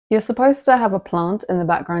You're supposed to have a plant in the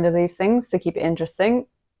background of these things to keep it interesting,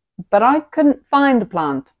 but I couldn't find the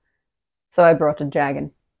plant, so I brought a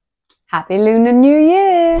dragon. Happy Lunar New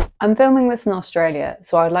Year! I'm filming this in Australia,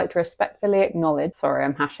 so I'd like to respectfully acknowledge, sorry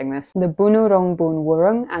I'm hashing this, the Bunurong Bun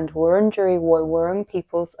Wurrung and Wurundjeri Woi Wurrung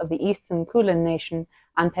peoples of the Eastern Kulin Nation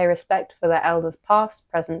and pay respect for their elders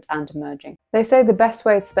past, present and emerging. They say the best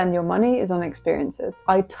way to spend your money is on experiences.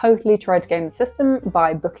 I totally tried to game the system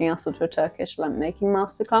by booking us to a Turkish lamp making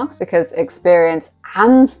masterclass because experience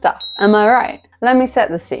and stuff, am I right? Let me set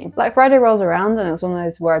the scene. Black Friday rolls around and it's one of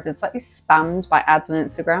those where I've been slightly spammed by ads on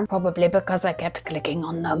Instagram, probably because I kept clicking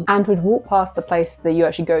on them, and would walk past the place that you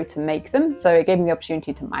actually go to make them, so it gave me the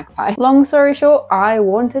opportunity to magpie. Long story short, I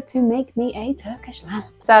wanted to make me a Turkish lamp.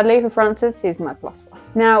 Sadly for Francis, he's my plus one.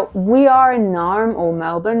 Now, we are in Naarm or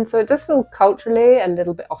Melbourne, so it does feel culturally a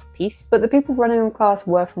little bit off-piste, but the people running the class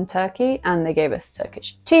were from Turkey and they gave us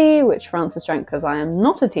Turkish tea, which Francis drank because I am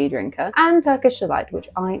not a tea drinker, and Turkish delight, which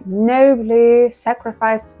I nobly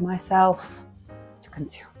sacrificed myself to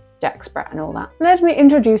consume. Jack Sprat and all that. Let me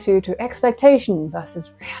introduce you to expectation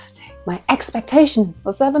versus reality. My expectation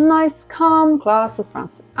was to have a nice, calm class with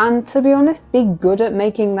Francis, and to be honest, be good at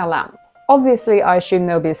making the lamp. Obviously, I assume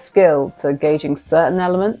there'll be a skill to gauging certain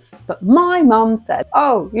elements, but my mum said,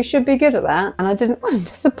 oh, you should be good at that, and I didn't want to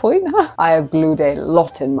disappoint her. I have glued a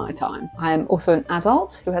lot in my time. I am also an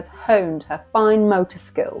adult who has honed her fine motor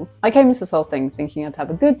skills. I came into this whole thing thinking I'd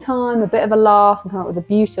have a good time, a bit of a laugh, and come up with a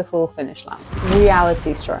beautiful finished lamp.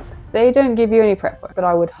 Reality strikes. They don't give you any prep work, but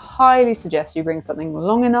I would highly suggest you bring something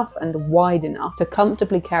long enough and wide enough to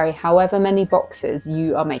comfortably carry however many boxes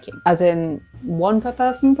you are making. As in, one per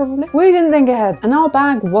person probably? We didn't think ahead, and our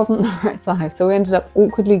bag wasn't the right size, so we ended up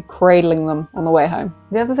awkwardly cradling them on the way home.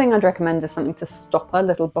 The other thing I'd recommend is something to stopper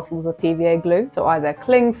little bottles of PVA glue, so either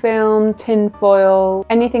cling film, tin foil,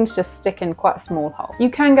 anything to just stick in quite a small hole.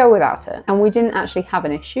 You can go without it, and we didn't actually have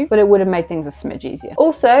an issue, but it would have made things a smidge easier.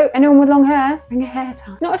 Also, anyone with long hair, bring a hair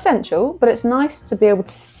tie. Not essential, but it's nice to be able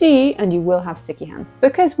to see, and you will have sticky hands.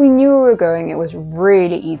 Because we knew where we were going, it was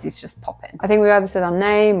really easy to just pop in. I think we either said our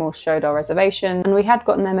name or showed our reservation, and we had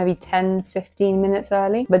gotten there maybe 10-15 minutes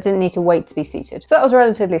early, but didn't need to wait to be seated. So that was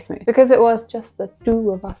relatively smooth. Because it was just the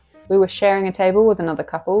two of us. We were sharing a table with another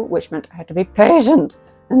couple, which meant I had to be patient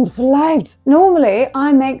and polite. Normally,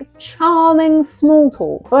 I make charming small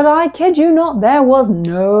talk, but I kid you not, there was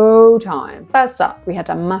no time. First up, we had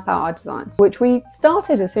to map out our designs, which we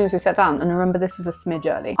started as soon as we sat down, and remember this was a smidge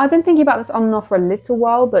early. I've been thinking about this on and off for a little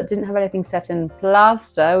while, but didn't have anything set in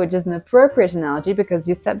plaster, which is an appropriate analogy because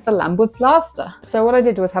you set the lamp with plaster. So what I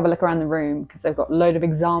did was have a look around the room, because they've got a load of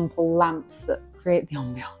example lamps that create the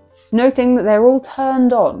ambiance. Noting that they're all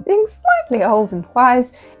turned on. Being slightly old and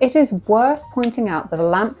wise, it is worth pointing out that a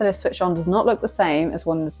lamp that is switched on does not look the same as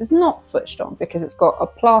one that is not switched on, because it's got a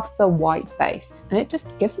plaster white base and it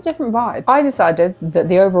just gives a different vibe. I decided that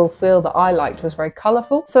the overall feel that I liked was very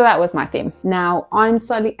colourful, so that was my theme. Now, I'm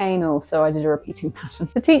slightly anal, so I did a repeating pattern.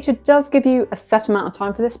 The teacher does give you a set amount of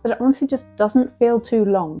time for this, but it honestly just doesn't feel too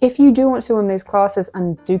long. If you do want to do one of these classes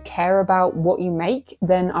and do care about what you make,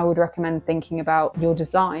 then I would recommend thinking about your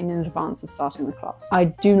design in advance of starting the class. I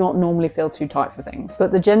do not normally feel too tight for things,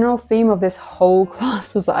 but the general theme of this whole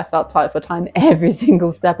class was that I felt tight for time every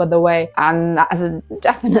single step of the way, and that is a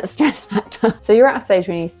definite stress factor. So you're at a stage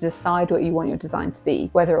where you need to decide what you want your design to be,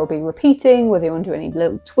 whether it will be repeating, whether you want to do any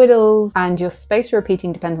little twiddles, and your space for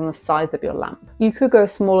repeating depends on the size of your lamp. You could go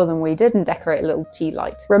smaller than we did and decorate a little tea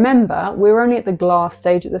light. Remember, we're only at the glass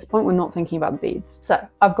stage at this point, we're not thinking about the beads. So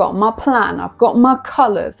I've got my plan, I've got my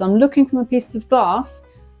colours, I'm looking for my pieces of glass,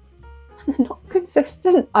 and they're not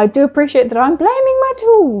consistent. I do appreciate that I'm blaming my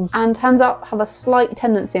tools, and hands up have a slight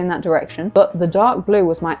tendency in that direction, but the dark blue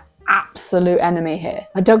was my absolute enemy here.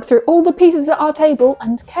 I dug through all the pieces at our table,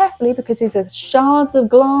 and carefully, because these are shards of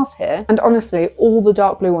glass here, and honestly all the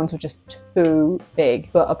dark blue ones were just too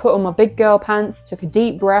big. But I put on my big girl pants, took a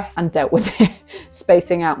deep breath and dealt with it,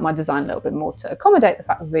 spacing out my design a little bit more to accommodate the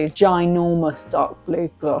fact that these ginormous dark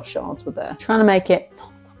blue glass shards were there. Trying to make it not.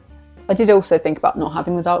 I did also think about not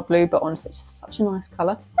having the dark blue, but honestly it's just such a nice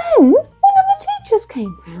colour. Then one of the teachers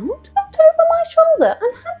came round, looked over my shoulder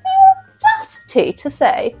and had the audacity to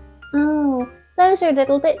say, oh, those are a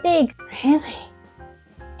little bit big. Really?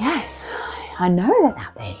 Yes, I know they're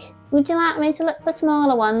that big. Would you like me to look for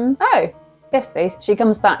smaller ones? Oh, yes please. She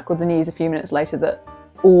comes back with the news a few minutes later that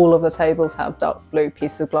all of the tables have dark blue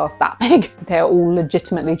pieces of glass that big. They are all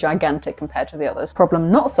legitimately gigantic compared to the others.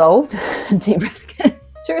 Problem not solved. Deep breath again.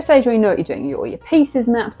 So you're at a stage where you know what you're doing, you got all your pieces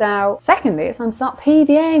mapped out. Secondly, it's time to start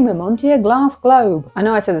PVAing them onto your glass globe. I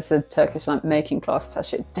know I said this is a Turkish lamp making class, it's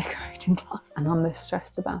actually decorating. repeating glass, and I'm this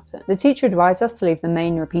stressed about it. The teacher advised us to leave the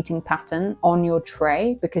main repeating pattern on your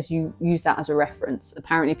tray because you use that as a reference.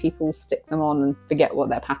 Apparently people stick them on and forget what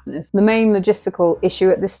their pattern is. The main logistical issue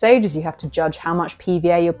at this stage is you have to judge how much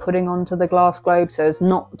PVA you're putting onto the glass globe so as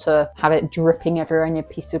not to have it dripping everywhere and your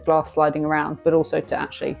piece of glass sliding around, but also to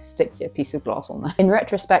actually stick your piece of glass on there. In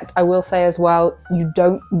retrospect, I will say as well, you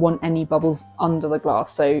don't want any bubbles under the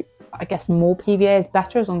glass, so I guess more PVA is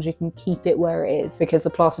better as long as you can keep it where it is, because the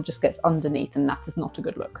plaster just gets underneath and that is not a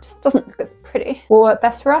good look. It just doesn't look as pretty. What worked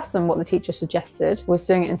best for us and what the teacher suggested was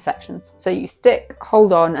doing it in sections. So you stick,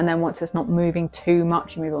 hold on, and then once it's not moving too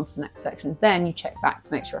much, you move on to the next section. Then you check back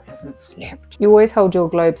to make sure it hasn't slipped. You always hold your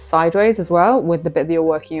globe sideways as well with the bit that you're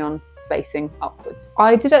working on facing upwards.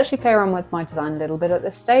 I did actually play around with my design a little bit at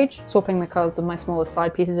this stage, swapping the colours of my smaller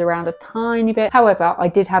side pieces around a tiny bit. However, I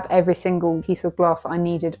did have every single piece of glass that I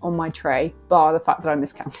needed on my tray, bar the fact that I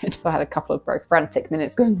miscounted. I had a couple of very frantic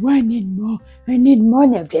minutes going, oh, I need more,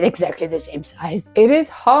 and they'll get exactly the same size. It is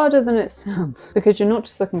harder than it sounds, because you're not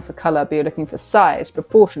just looking for colour, but you're looking for size,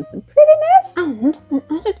 proportions, and prettiness. And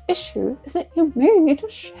an added issue is that you may need to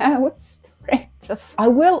share with strangers. I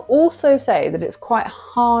will also say that it's quite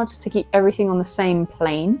hard to keep everything on the same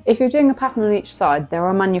plane. If you're doing a pattern on each side, there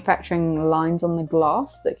are manufacturing lines on the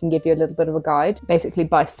glass that can give you a little bit of a guide. Basically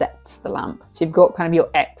bisects the lamp. So you've got kind of your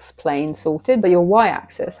X plane sorted, but your Y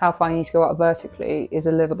axis, how far you need to go up vertically, is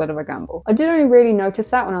a little bit of a gamble. I did only really notice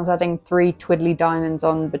that when I was adding 3 twiddly diamonds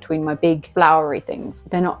on between my big flowery things.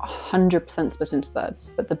 They're not 100% split into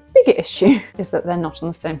thirds, but the bigger issue is that they're not on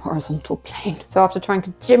the same horizontal plane. So after trying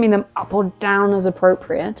to jimmy them up or down as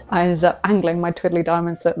appropriate, I ended up angling my twiddly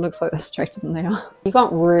diamonds so it looks like they're straighter than they are. You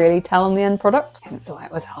can't really tell on the end product, hence why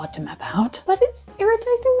it was hard to map out, but it's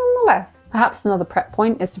irritating nonetheless. Perhaps another prep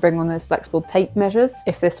point is to bring one of those flexible tape measures.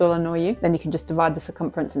 If this will annoy you, then you can just divide the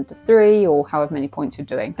circumference into 3 or however many points you're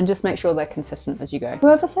doing, and just make sure they're consistent as you go.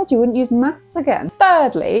 Whoever said you wouldn't use maths again?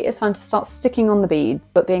 Thirdly, it's time to start sticking on the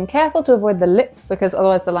beads, but being careful to avoid the lips because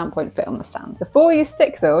otherwise the lamp won't fit on the stand. Before you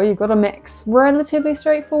stick though, you've got to mix. Relatively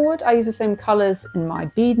straightforward. I use the same colours in my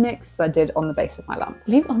bead mix as I did on the base of my lamp.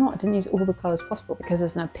 Believe it or not, I didn't use all the colours possible because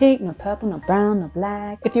there's no pink, no purple, no brown, no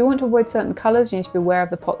black. If you want to avoid certain colours, you need to be aware of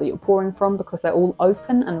the pot that you're pouring from because they're all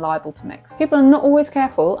open and liable to mix. People are not always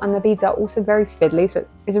careful, and the beads are also very fiddly, so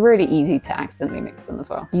it's really easy to accidentally mix them as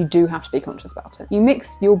well. You do have to be conscious about it. You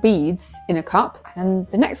mix your beads in a cup, and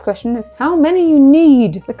the next question is how many you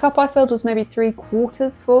need. The cup I filled was maybe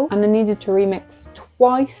 3/4 full, and I needed to remix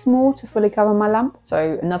twice more to fully cover my lamp.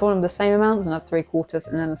 So another one of the same amount, another 3/4,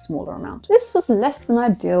 and then a smaller amount. This was less than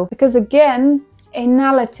ideal because again,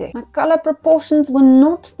 analytic. My colour proportions were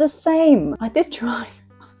not the same. I did try.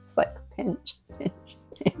 It's like pinch.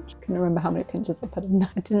 I can't remember how many pinches I put in there.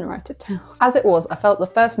 I didn't write it down. As it was, I felt the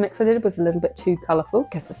first mix I did was a little bit too colourful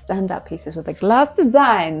because the standout pieces were the glass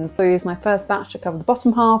designs. So I used my first batch to cover the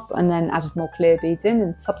bottom half and then added more clear beads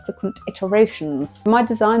in subsequent iterations. For my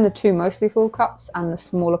design, the 2 mostly full cups and the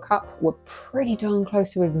smaller cup were pretty darn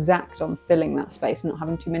close to exact on filling that space and not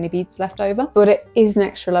having too many beads left over. But it is an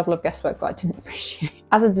extra level of guesswork that I didn't appreciate.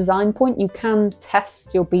 As a design point, you can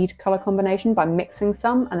test your bead colour combination by mixing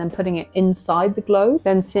some and then putting it inside the globe,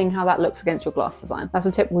 then seeing how that looks against your glass design. That's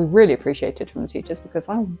a tip we really appreciated from the teachers because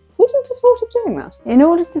I wouldn't have thought of doing that. In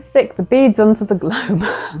order to stick the beads onto the globe,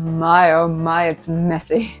 my oh my, it's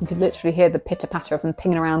messy. You could literally hear the pitter-patter of them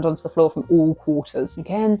pinging around onto the floor from all quarters.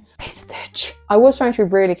 Again, stitch. I was trying to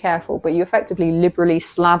be really careful, but you effectively liberally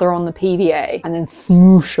slather on the PVA and then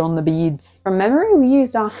smoosh on the beads. From memory, we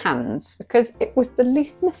used our hands because it was the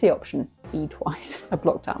least messy option. Bead-wise. I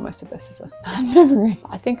blocked out most of this as a bad memory.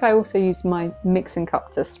 I think I also used my mixing cup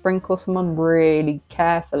to sprinkle some on really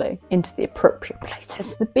carefully into the appropriate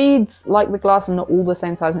places. The beads, like the glass, are not all the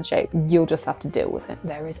same size and shape. You'll just have to deal with it.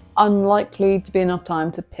 There is unlikely to be enough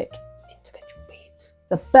time to pick individual beads.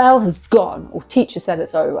 The bell has gone, or teacher said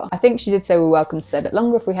it's over. I think she did say we were welcome to stay a bit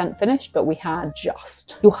longer if we hadn't finished, but we had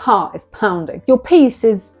just. Your heart is pounding. Your piece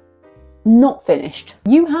is not finished.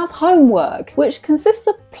 You have homework, which consists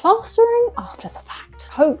of plastering after the fact.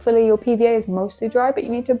 Hopefully your PVA is mostly dry, but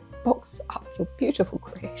you need to box up your beautiful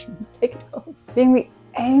creation and take it home. Being the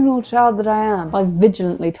anal child that I am, I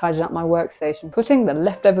vigilantly tidied up my workstation, putting the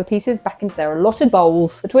leftover pieces back into their allotted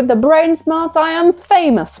bowls. But with the brain smarts I am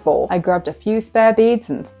famous for, I grabbed a few spare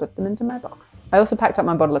beads and put them into my box. I also packed up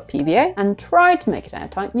my bottle of PVA and tried to make it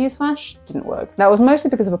airtight. Newsflash, didn't work. That was mostly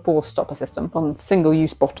because of a poor stopper system on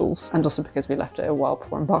single-use bottles, and also because we left it a while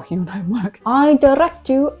before embarking on homework. I direct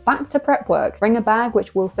you back to prep work. Bring a bag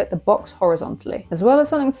which will fit the box horizontally, as well as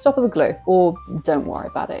something to stop the glue. Or don't worry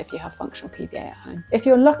about it if you have functional PVA at home. If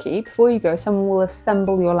you're lucky, before you go, someone will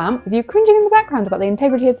assemble your lamp with you cringing in the background about the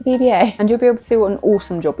integrity of the PVA, and you'll be able to see what an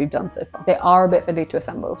awesome job you've done so far. They are a bit fiddly to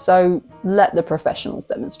assemble, so let the professionals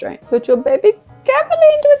demonstrate. Put your baby carefully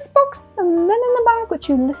into its box and then in the bag which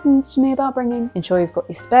you listened to me about bringing. Ensure you've got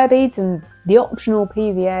your spare beads and the optional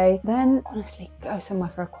PVA. Then honestly, go somewhere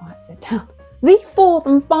for a quiet sit down. The fourth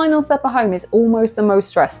and final step at home is almost the most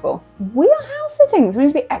stressful. We are house sitting, so we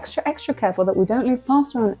need to be extra careful that we don't leave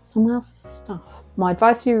plaster on someone else's stuff. My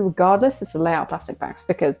advice to you regardless is to lay out plastic bags,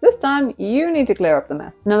 because this time you need to clear up the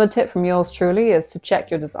mess. Another tip from yours truly is to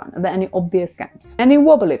check your design. Are there any obvious gaps? Any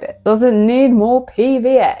wobbly bit? Does it need more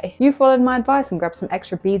PVA? You followed my advice and grabbed some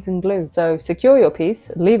extra beads and glue. So secure your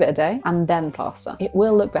piece, leave it a day, and then plaster. It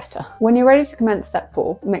will look better. When you're ready to commence step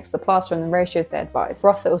 4, mix the plaster in the ratios they advise. For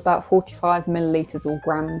us it was about 45 millilitres or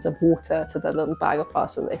grams of water to the little bag of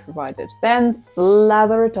plaster they provided. Then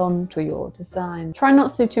slather it on to your design. Try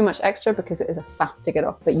not to do too much extra because it is a faff to get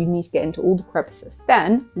off, but you need to get into all the crevices.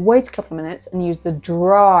 Then wait a couple of minutes and use the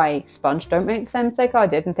dry sponge. Don't make the same mistake I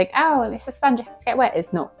did and think, oh, it's a sponge, it has to get wet.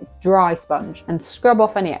 It's not. Dry sponge, and scrub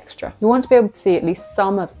off any extra. You want to be able to see at least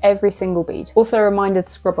some of every single bead. Also a reminder to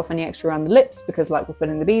scrub off any extra around the lips, because like we're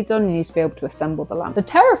putting the beads on, you need to be able to assemble the lamp. The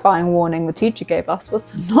terrifying warning the teacher gave us was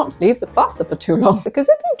to not leave the plaster for too long, because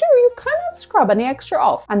if you do, you cannot scrub any extra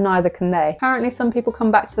off, and neither can they. Apparently some people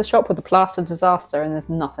come back to the shop with a plaster disaster and there's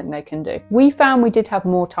nothing they can do. We found we did have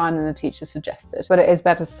more time than the teacher suggested, but it is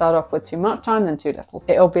better to start off with too much time than too little.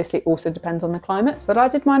 It obviously also depends on the climate, but I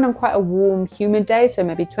did mine on quite a warm, humid day, so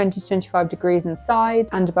maybe 20 to 25 degrees inside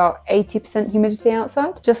and about 80% humidity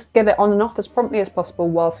outside. Just get it on and off as promptly as possible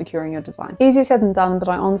while securing your design. Easier said than done, but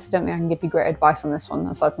I honestly don't think I can give you great advice on this one,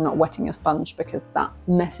 aside from not wetting your sponge, because that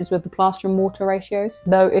messes with the plaster and water ratios.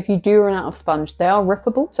 Though if you do run out of sponge, they are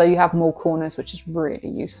rippable, so you have more corners, which is really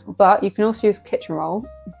useful. But you can also use kitchen roll.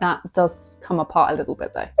 That does come apart a little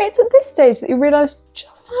bit though. It's at this stage that you realise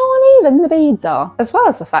just how uneven the beads are, as well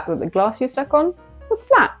as the fact that the glass you stuck on was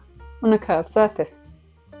flat on a curved surface,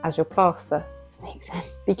 as your plaster sneaks in.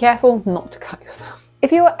 Be careful not to cut yourself.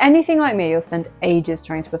 If you're anything like me, you'll spend ages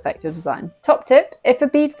trying to perfect your design. Top tip, if a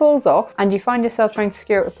bead falls off and you find yourself trying to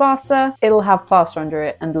secure it with plaster, it'll have plaster under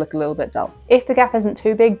it and look a little bit dull. If the gap isn't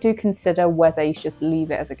too big, do consider whether you should just leave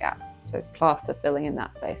it as a gap. So plaster filling in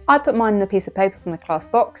that space. I put mine in a piece of paper from the class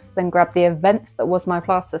box, then grabbed the event that was my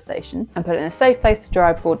plaster station and put it in a safe place to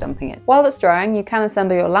dry before dumping it. While it's drying, you can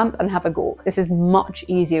assemble your lamp and have a gork. This is much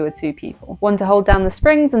easier with 2 people. One to hold down the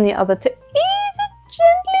springs and the other to ease it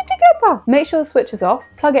gently together. Make sure the switch is off,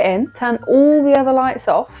 plug it in, turn all the other lights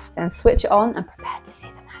off, then switch it on and prepare to see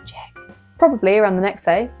the magic. Probably around the next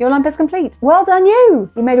day, your lamp is complete. Well done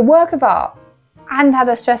you! You made a work of art and had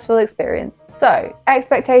a stressful experience. So,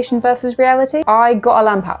 expectation versus reality. I got a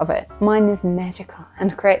lamp out of it. Mine is magical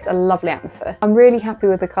and creates a lovely atmosphere. I'm really happy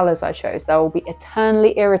with the colours I chose, though I will be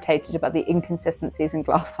eternally irritated about the inconsistencies in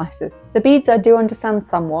glass sizes. The beads I do understand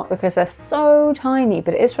somewhat because they're so tiny,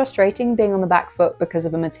 but it is frustrating being on the back foot because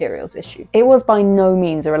of a materials issue. It was by no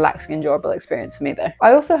means a relaxing, enjoyable experience for me though.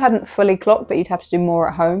 I also hadn't fully clocked that you'd have to do more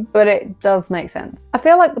at home, but it does make sense. I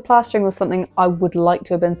feel like the plastering was something I would like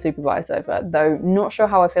to have been supervised over, though not sure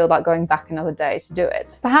how I feel about going back another day to do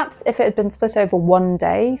it. Perhaps if it had been split over one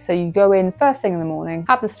day, so you go in first thing in the morning,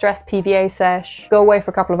 have the stress PVA sesh, go away for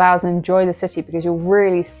a couple of hours and enjoy the city because you're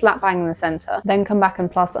really slap bang in the centre, then come back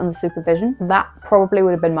and plaster under supervision, that probably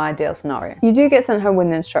would have been my ideal scenario. You do get sent home with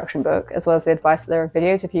an instruction book, as well as the advice that there are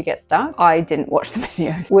videos if you get stuck. I didn't watch the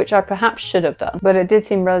videos, which I perhaps should have done, but it did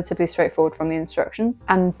seem relatively straightforward from the instructions,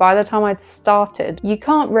 and by the time I'd started, you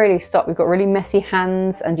can't really stop. You've got really messy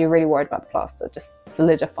hands and you're really worried about the plaster just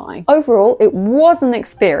solidifying. Overall, it was an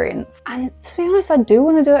experience, and to be honest, I do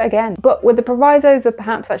want to do it again, but with the provisos of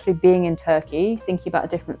perhaps actually being in Turkey, thinking about a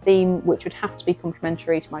different theme, which would have to be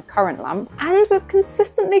complementary to my current lamp, and with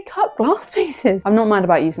consistently cut glass pieces. I'm not mad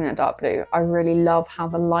about using that dark blue. I really love how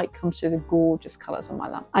the light comes through the gorgeous colours on my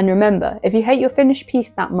lamp. And remember, if you hate your finished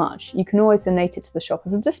piece that much, you can always donate it to the shop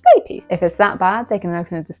as a display piece. If it's that bad, they can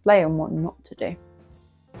open a display on what not to do.